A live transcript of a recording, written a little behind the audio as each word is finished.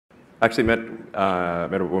Actually met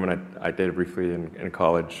a woman I dated briefly in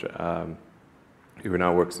college, who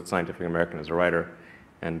now works at Scientific American as a writer,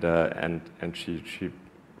 and she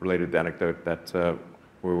related the anecdote that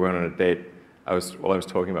we went on a date. All I was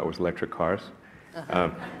talking about was electric cars.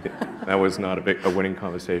 That was not a winning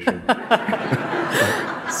conversation.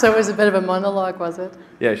 So it was a bit of a monologue, was it?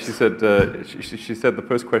 Yeah, she said she said the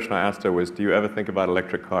first question I asked her was, "Do you ever think about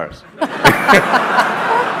electric cars?" She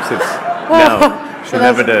said, "No." She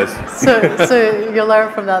never does. So you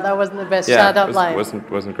learn from that. That wasn't the best shut-up line.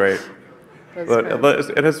 Wasn't great. But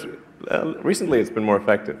it has recently it's been more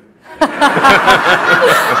effective. There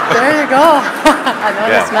you go. I know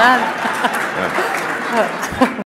this man. Yeah.